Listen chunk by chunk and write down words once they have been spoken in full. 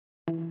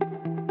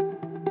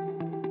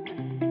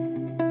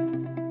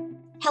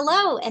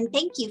Hello, and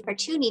thank you for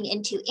tuning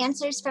into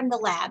Answers from the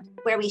Lab,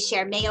 where we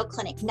share Mayo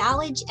Clinic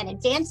knowledge and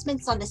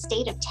advancements on the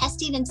state of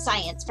testing and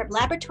science from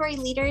laboratory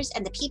leaders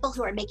and the people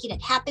who are making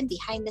it happen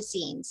behind the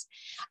scenes.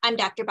 I'm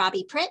Dr.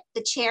 Bobby Pritt,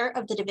 the chair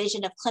of the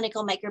Division of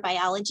Clinical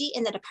Microbiology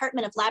in the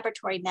Department of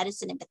Laboratory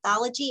Medicine and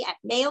Pathology at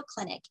Mayo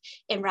Clinic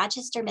in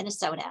Rochester,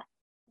 Minnesota.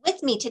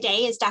 With me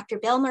today is Dr.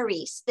 Bill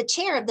Morice, the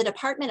chair of the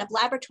Department of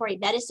Laboratory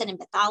Medicine and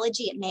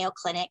Pathology at Mayo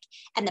Clinic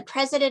and the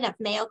president of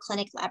Mayo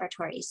Clinic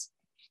Laboratories.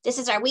 This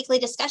is our weekly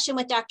discussion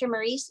with Dr.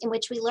 Morice, in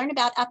which we learn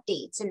about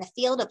updates in the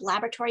field of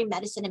laboratory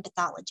medicine and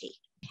pathology.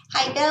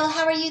 Hi, Bill.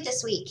 How are you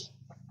this week?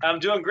 I'm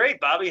doing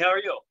great, Bobby. How are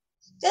you?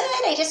 Good.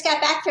 I just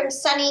got back from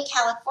sunny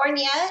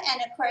California,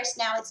 and of course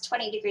now it's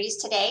 20 degrees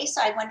today,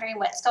 so I'm wondering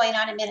what's going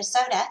on in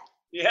Minnesota.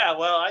 Yeah,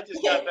 well, I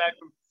just got back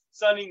from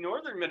sunny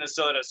northern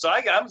Minnesota, so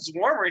I'm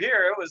warmer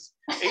here. It was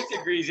 8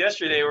 degrees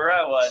yesterday where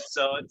I was,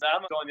 so I'm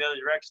going the other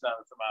direction on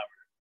the thermometer.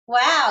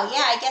 Wow,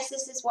 yeah, I guess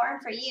this is warm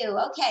for you.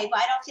 Okay, well,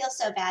 I don't feel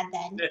so bad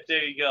then.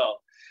 There you go.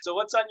 So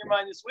what's on your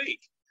mind this week?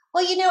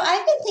 Well,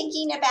 I've been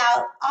thinking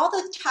about all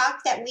the talk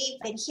that we've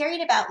been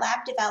hearing about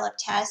lab-developed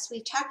tests.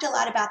 We've talked a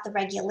lot about the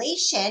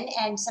regulation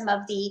and some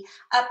of the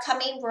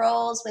upcoming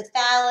rules with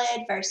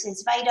valid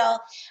versus vital,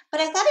 but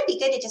I thought it'd be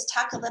good to just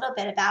talk a little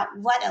bit about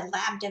what a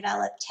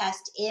lab-developed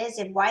test is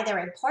and why they're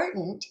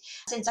important,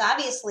 since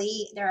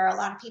obviously there are a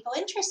lot of people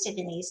interested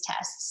in these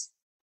tests.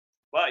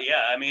 Well,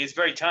 yeah, I mean, it's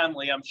very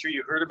timely. I'm sure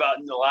you heard about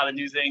a lot of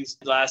new things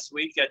last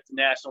week at the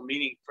national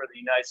meeting for the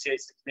United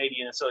States the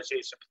Canadian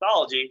Association of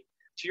Pathology.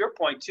 To your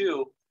point,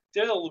 too,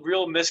 there's a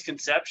real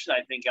misconception,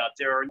 I think, out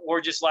there,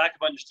 or just lack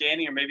of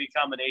understanding, or maybe a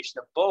combination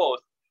of both,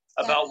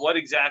 about what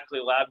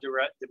exactly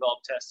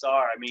lab-developed tests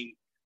are. I mean,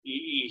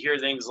 you hear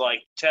things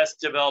like tests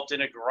developed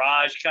in a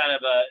garage, kind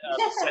of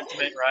a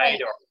sentiment,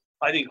 right? Or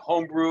I think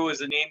homebrew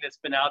is a name that's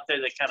been out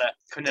there that kind of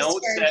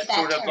connotes that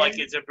sort of like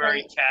it's a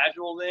very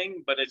casual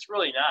thing, but it's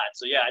really not.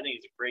 So yeah, I think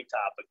it's a great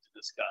topic to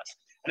discuss.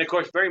 And of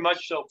course, very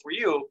much so for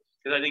you,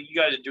 because I think you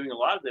guys are doing a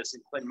lot of this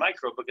in Clin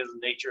Micro because of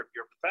the nature of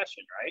your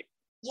profession, right?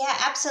 Yeah,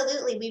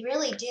 absolutely. We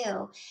really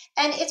do.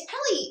 And it's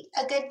probably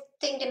a good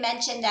thing to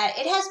mention that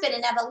it has been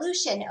an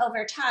evolution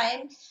over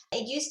time.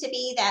 It used to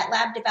be that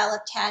lab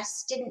developed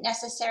tests didn't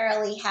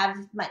necessarily have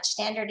much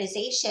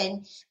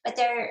standardization, but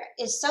there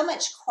is so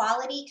much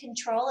quality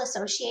control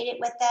associated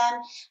with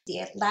them.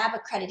 The lab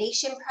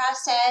accreditation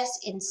process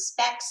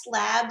inspects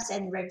labs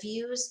and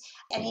reviews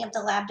any of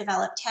the lab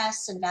developed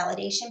tests and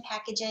validation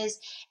packages.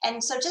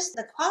 And so just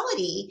the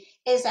quality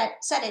is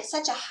set at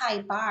such a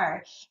high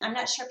bar. I'm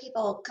not sure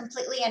people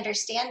completely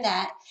understand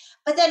that.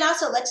 But then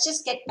also, let's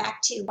just get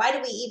back to why do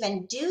we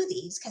even do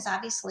these? Because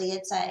obviously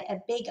it's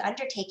a big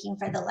undertaking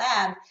for the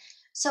lab.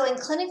 So in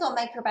clinical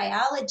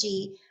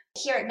microbiology,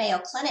 here at Mayo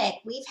Clinic,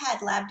 we've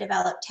had lab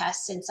developed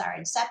tests since our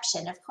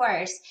inception, of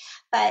course,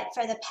 but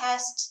for the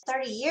past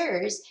 30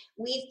 years,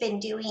 we've been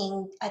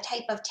doing a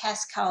type of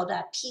test called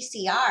a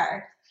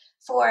PCR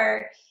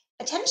for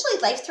potentially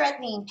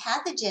life-threatening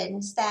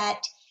pathogens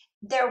that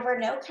there were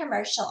no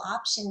commercial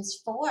options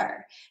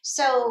for.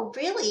 So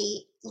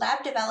really,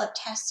 lab-developed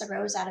tests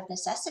arose out of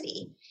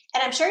necessity.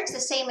 And I'm sure it's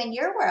the same in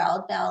your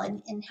world, Bill,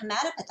 in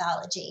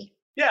hematopathology.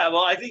 Yeah,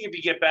 well, I think if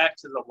you get back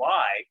to the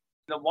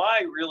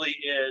why really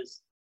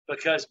is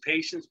because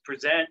patients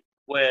present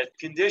with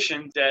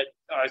conditions that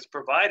as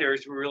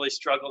providers, we really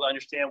struggle to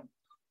understand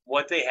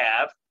what they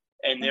have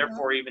and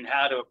therefore even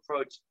how to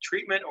approach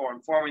treatment or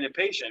informing the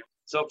patient.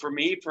 So for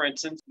me, for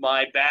instance,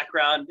 my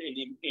background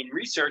in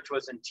research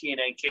was in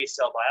TNA and K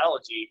cell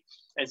biology.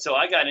 And so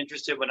I got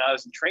interested when I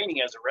was in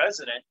training as a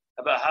resident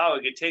about how I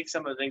could take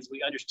some of the things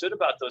we understood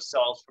about those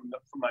cells from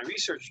my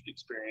research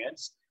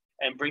experience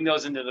and bring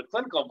those into the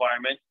clinical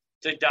environment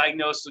to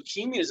diagnose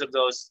leukemias of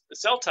those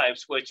cell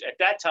types, which at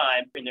that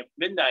time in the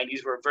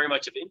mid-90s were very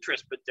much of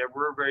interest, but there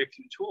were very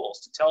few tools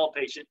to tell a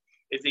patient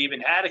if they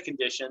even had a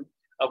condition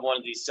of one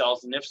of these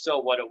cells, and if so,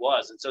 what it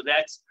was. And so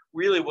that's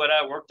really what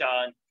I worked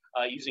on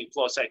using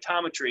flow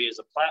cytometry as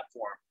a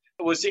platform.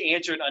 It was to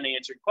answer an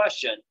unanswered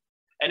question.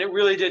 And it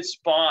really did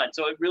spawn.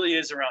 So it really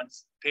is around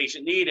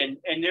patient need.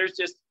 And there's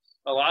just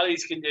a lot of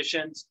these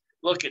conditions.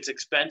 Look, it's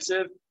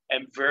expensive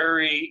and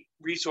very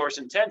resource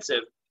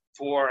intensive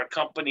for a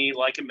company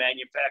like a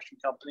manufacturing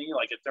company,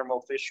 like a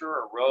Thermo Fisher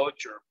or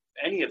Roche or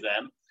any of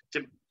them,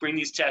 to bring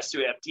these tests to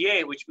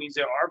FDA, which means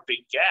there are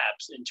big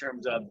gaps in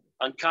terms of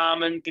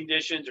uncommon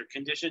conditions or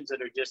conditions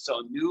that are just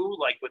so new,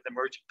 like with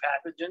emerging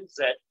pathogens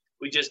that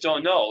we just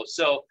don't know.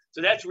 So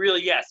that's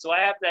really, yes. So I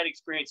have that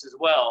experience as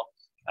well.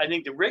 I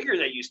think the rigor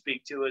that you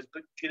speak to is,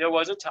 but there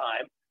was a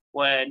time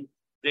when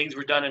things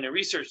were done in a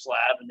research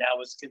lab and that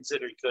was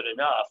considered good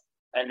enough.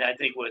 And I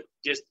think with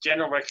just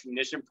general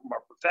recognition from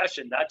our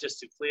profession, not just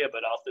to CLIA,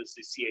 but also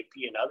to CAP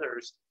and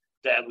others,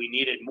 that we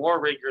needed more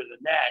rigor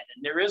than that.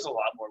 And there is a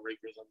lot more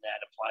rigor than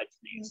that applied to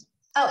these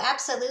Oh,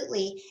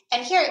 absolutely.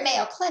 And here at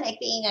Mayo Clinic,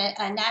 being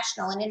a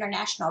national and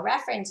international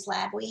reference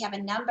lab, we have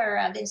a number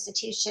of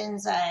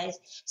institutions,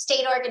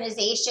 state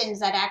organizations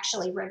that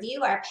actually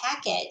review our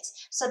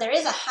packets. So there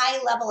is a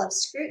high level of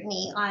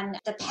scrutiny on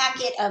the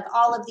packet of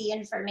all of the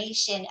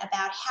information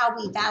about how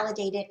we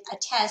validated a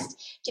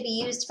test to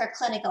be used for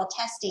clinical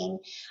testing.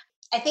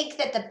 I think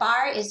that the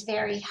bar is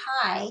very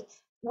high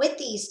with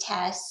these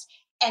tests,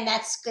 and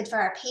that's good for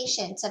our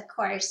patients, of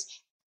course,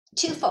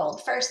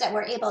 twofold. First, that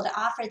we're able to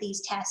offer these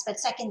tests, but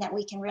second, that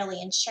we can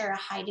really ensure a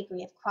high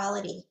degree of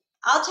quality.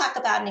 I'll talk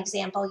about an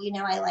example. You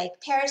know, I like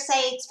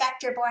parasites,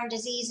 vector borne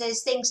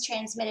diseases, things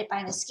transmitted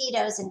by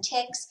mosquitoes and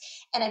ticks,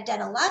 and I've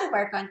done a lot of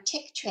work on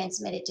tick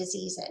transmitted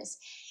diseases.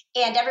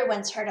 And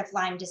everyone's heard of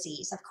Lyme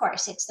disease. Of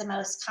course, it's the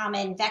most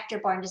common vector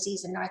borne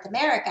disease in North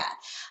America,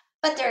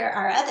 but there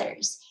are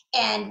others.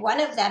 And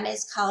one of them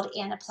is called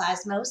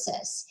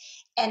anaplasmosis.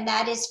 And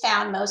that is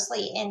found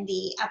mostly in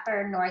the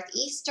upper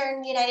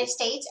northeastern United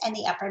States and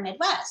the upper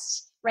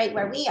Midwest, right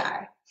where we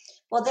are.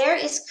 Well, there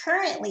is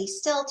currently,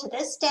 still to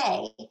this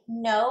day,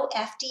 no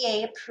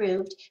FDA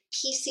approved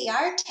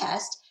PCR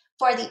test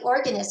for the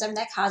organism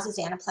that causes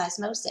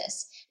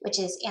anaplasmosis, which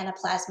is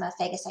Anaplasma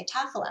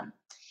phagocytophilum.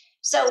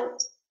 So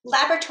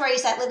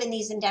laboratories that live in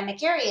these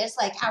endemic areas,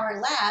 like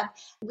our lab,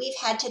 we've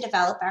had to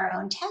develop our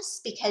own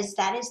tests because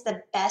that is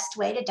the best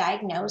way to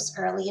diagnose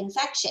early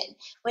infection,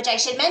 which I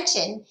should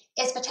mention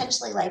is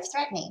potentially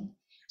life-threatening.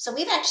 So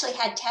we've actually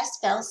had tests,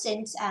 Bill,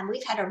 since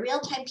we've had a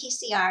real-time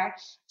PCR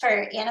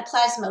for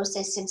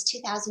anaplasmosis since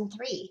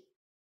 2003.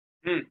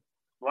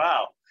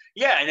 Wow.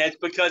 Yeah, and it's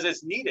because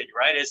it's needed,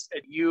 right? As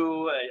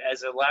you,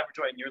 as a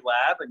laboratory in your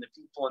lab and the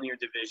people in your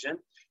division,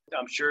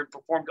 I'm sure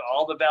performed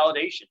all the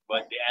validation,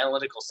 but the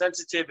analytical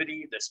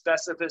sensitivity, the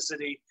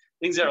specificity,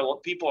 things that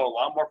people are a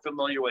lot more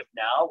familiar with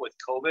now with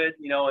COVID,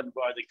 and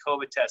are the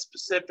COVID test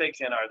specific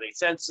and are they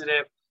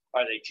sensitive?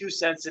 Are they too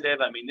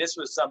sensitive? I mean, this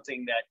was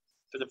something that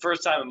for the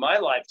first time in my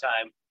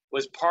lifetime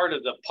was part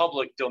of the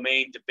public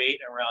domain debate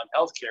around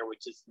healthcare,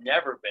 which has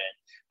never been,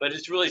 but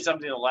it's really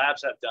something the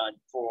labs have done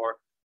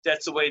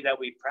that's the way that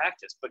we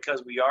practice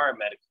because we are a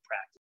medical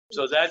practice.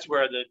 So that's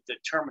where the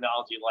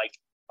terminology like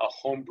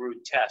a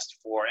homebrewed test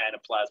for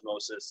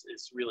anaplasmosis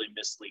is really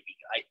misleading,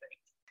 I think.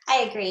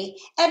 I agree.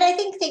 And I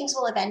think things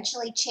will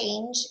eventually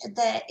change.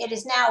 It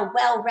is now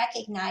well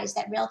recognized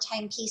that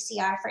real-time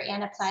PCR for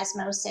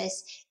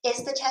anaplasmosis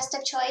is the test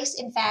of choice.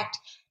 In fact,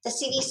 the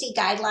CDC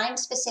guidelines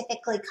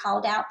specifically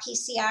called out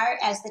PCR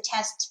as the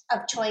test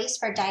of choice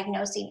for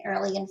diagnosing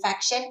early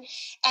infection.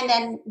 And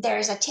then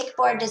there's a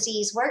tick-borne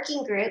disease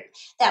working group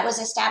that was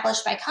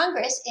established by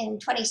Congress in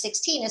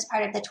 2016 as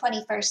part of the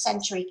 21st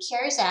Century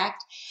Cures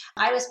Act.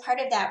 I was part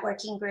of that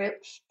working group,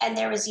 and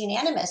there was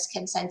unanimous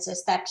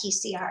consensus that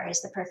PCR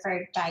is the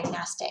preferred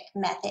diagnostic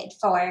method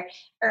for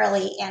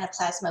early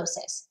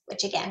anaplasmosis,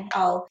 which again,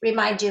 I'll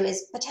remind you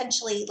is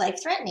potentially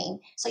life-threatening.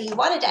 So you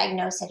want to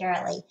diagnose it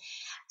early.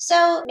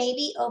 So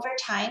maybe over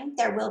time,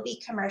 there will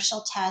be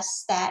commercial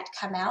tests that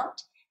come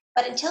out.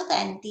 But until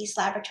then, these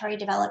laboratory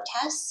developed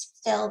tests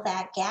fill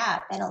that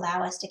gap and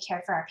allow us to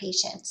care for our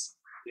patients.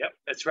 Yep,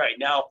 that's right.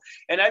 Now,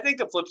 and I think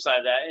the flip side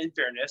of that, in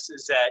fairness,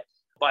 is that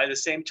by the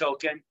same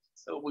token,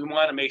 we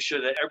want to make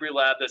sure that every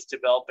lab that's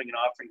developing and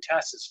offering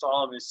tests is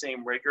following the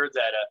same rigor that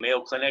a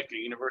Mayo Clinic or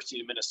University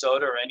of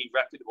Minnesota or any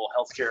reputable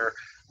healthcare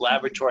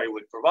laboratory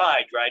would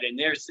provide, right? And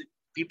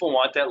people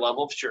want that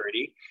level of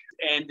surety.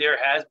 And there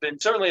has been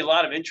certainly a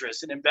lot of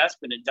interest and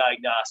investment in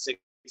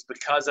diagnostics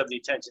because of the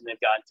attention they've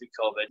gotten through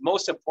COVID.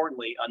 Most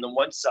importantly, on the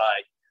one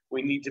side,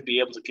 we need to be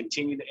able to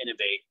continue to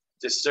innovate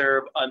to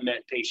serve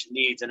unmet patient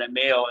needs. And at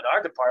Mayo, in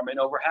our department,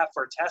 over half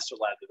our tests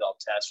are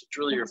lab-developed tests, which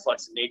really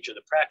reflects the nature of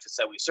the practice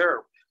that we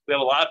serve. We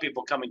have a lot of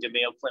people coming to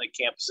Mayo Clinic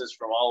campuses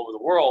from all over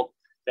the world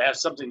that have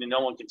something that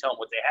no one can tell them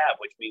what they have,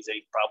 which means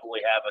they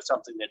probably have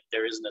something that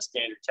there isn't a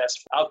standard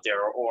test out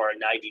there or an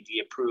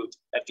FDA-approved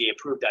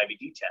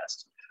IVD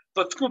test.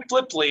 But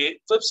flip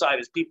side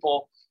is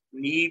people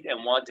need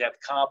and want to have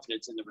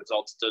confidence in the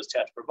results those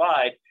tests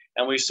provide.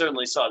 And we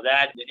certainly saw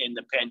that in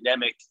the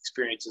pandemic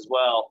experience as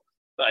well.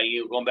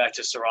 Going back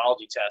to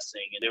serology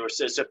testing, and there was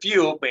just a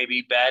few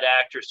maybe bad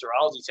actor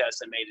serology tests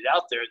that made it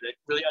out there that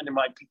really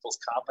undermined people's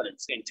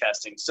confidence in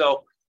testing.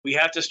 So we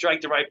have to strike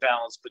the right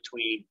balance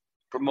between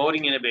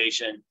promoting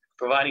innovation,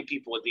 providing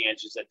people with the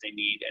answers that they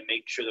need, and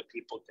make sure that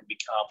people can be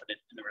confident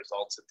in the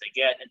results that they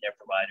get and their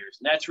providers.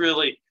 And that's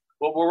really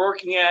what we're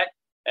working at.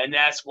 And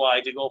that's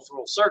why, to go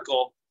full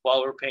circle,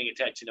 while we're paying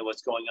attention to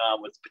what's going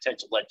on with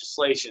potential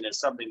legislation, is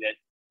something that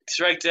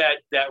strikes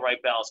that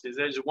right balance. Because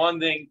there's one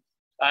thing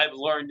I've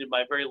learned in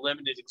my very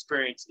limited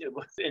experience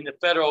in the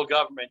federal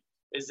government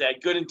is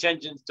that good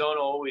intentions don't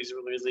always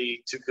really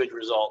lead to good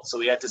results. So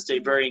we have to stay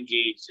very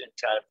engaged in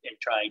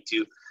trying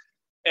to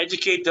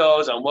educate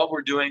those on what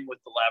we're doing with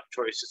the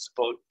laboratories to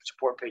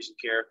support patient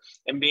care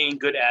and being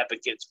good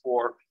advocates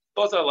for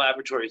both our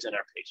laboratories and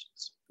our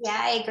patients. Yeah,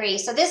 I agree.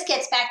 So this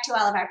gets back to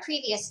all of our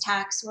previous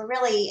talks. We're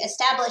really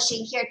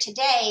establishing here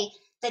today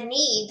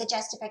the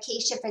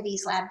justification for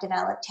these lab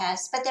developed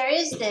tests, but there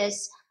is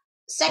this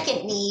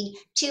second need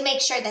to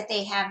make sure that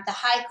they have the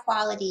high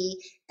quality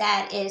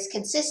that is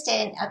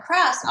consistent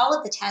across all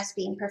of the tests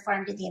being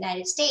performed in the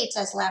United States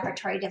as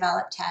laboratory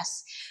developed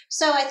tests.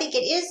 So I think it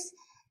is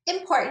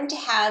important to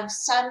have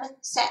some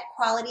set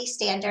quality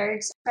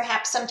standards,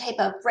 perhaps some type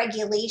of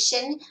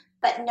regulation,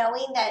 but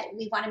knowing that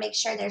we want to make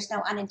sure there's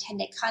no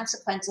unintended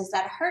consequences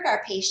that hurt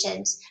our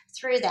patients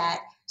through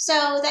that.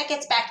 So that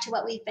gets back to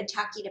what we've been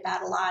talking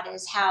about a lot,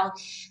 is how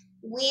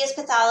we as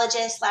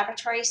pathologists,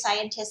 laboratory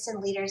scientists, and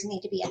leaders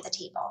need to be at the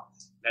table.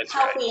 That's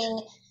helping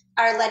right.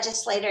 Our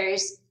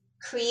legislators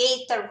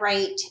create the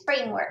right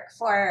framework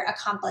for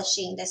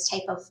accomplishing this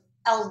type of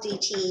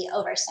LDT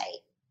oversight.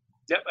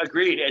 Yep,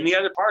 agreed. And the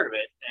other part of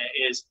it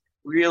is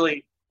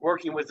really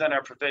working within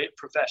our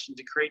profession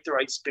to create the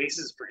right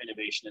spaces for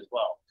innovation as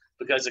well.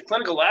 Because the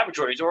clinical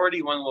laboratory is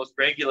already one of the most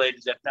regulated,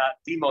 if not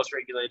the most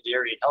regulated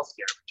area in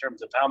healthcare in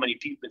terms of how many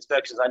PEEP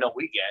inspections I know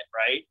we get,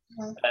 right,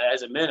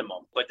 as a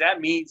minimum. But that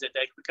means that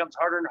becomes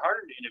harder and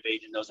harder to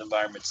innovate in those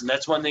environments. And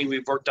that's one thing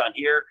we've worked on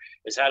here,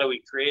 is how do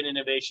we create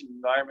innovation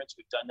environments.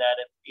 We've done that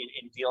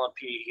in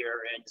DLMP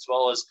here, and as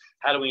well as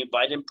how do we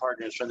invite in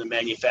partners from the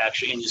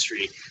manufacturing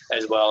industry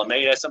as well. And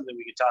maybe that's something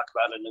we could talk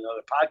about in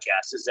another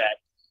podcast, is that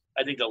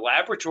I think the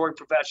laboratory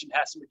profession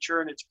has to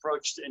mature in its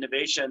approach to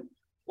innovation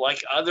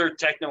like other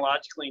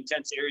technologically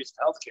intense areas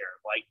of healthcare,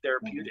 like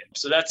therapeutics.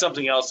 So that's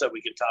something else that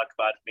we could talk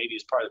about maybe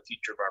as part of the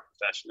future of our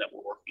profession that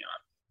we're working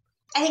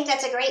on. I think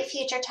that's a great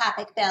future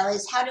topic, Bill,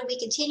 is how do we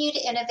continue to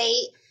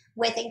innovate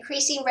with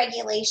increasing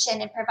regulation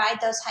and provide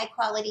those high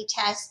quality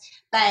tests,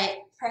 but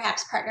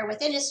perhaps partner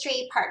with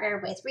industry,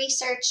 partner with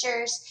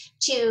researchers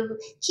to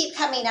keep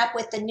coming up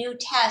with the new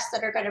tests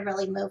that are going to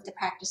really move the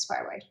practice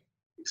forward.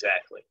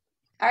 Exactly.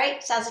 All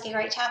right. Sounds like a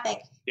great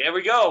topic. There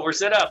we go. We're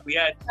set up. We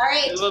had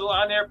a little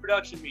on-air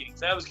production meetings.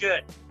 That was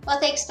good. Well,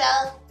 thanks,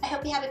 Bill. I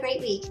hope you have a great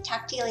week.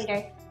 Talk to you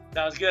later.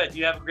 Sounds good.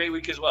 You have a great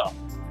week as well.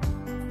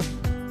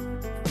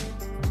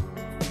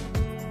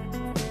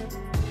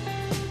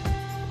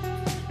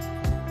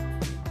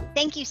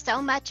 Thank you so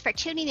much for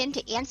tuning in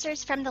to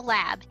Answers from the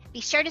Lab.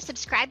 Be sure to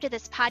subscribe to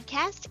this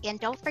podcast, and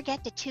don't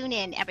forget to tune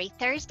in every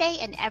Thursday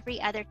and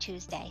every other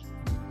Tuesday.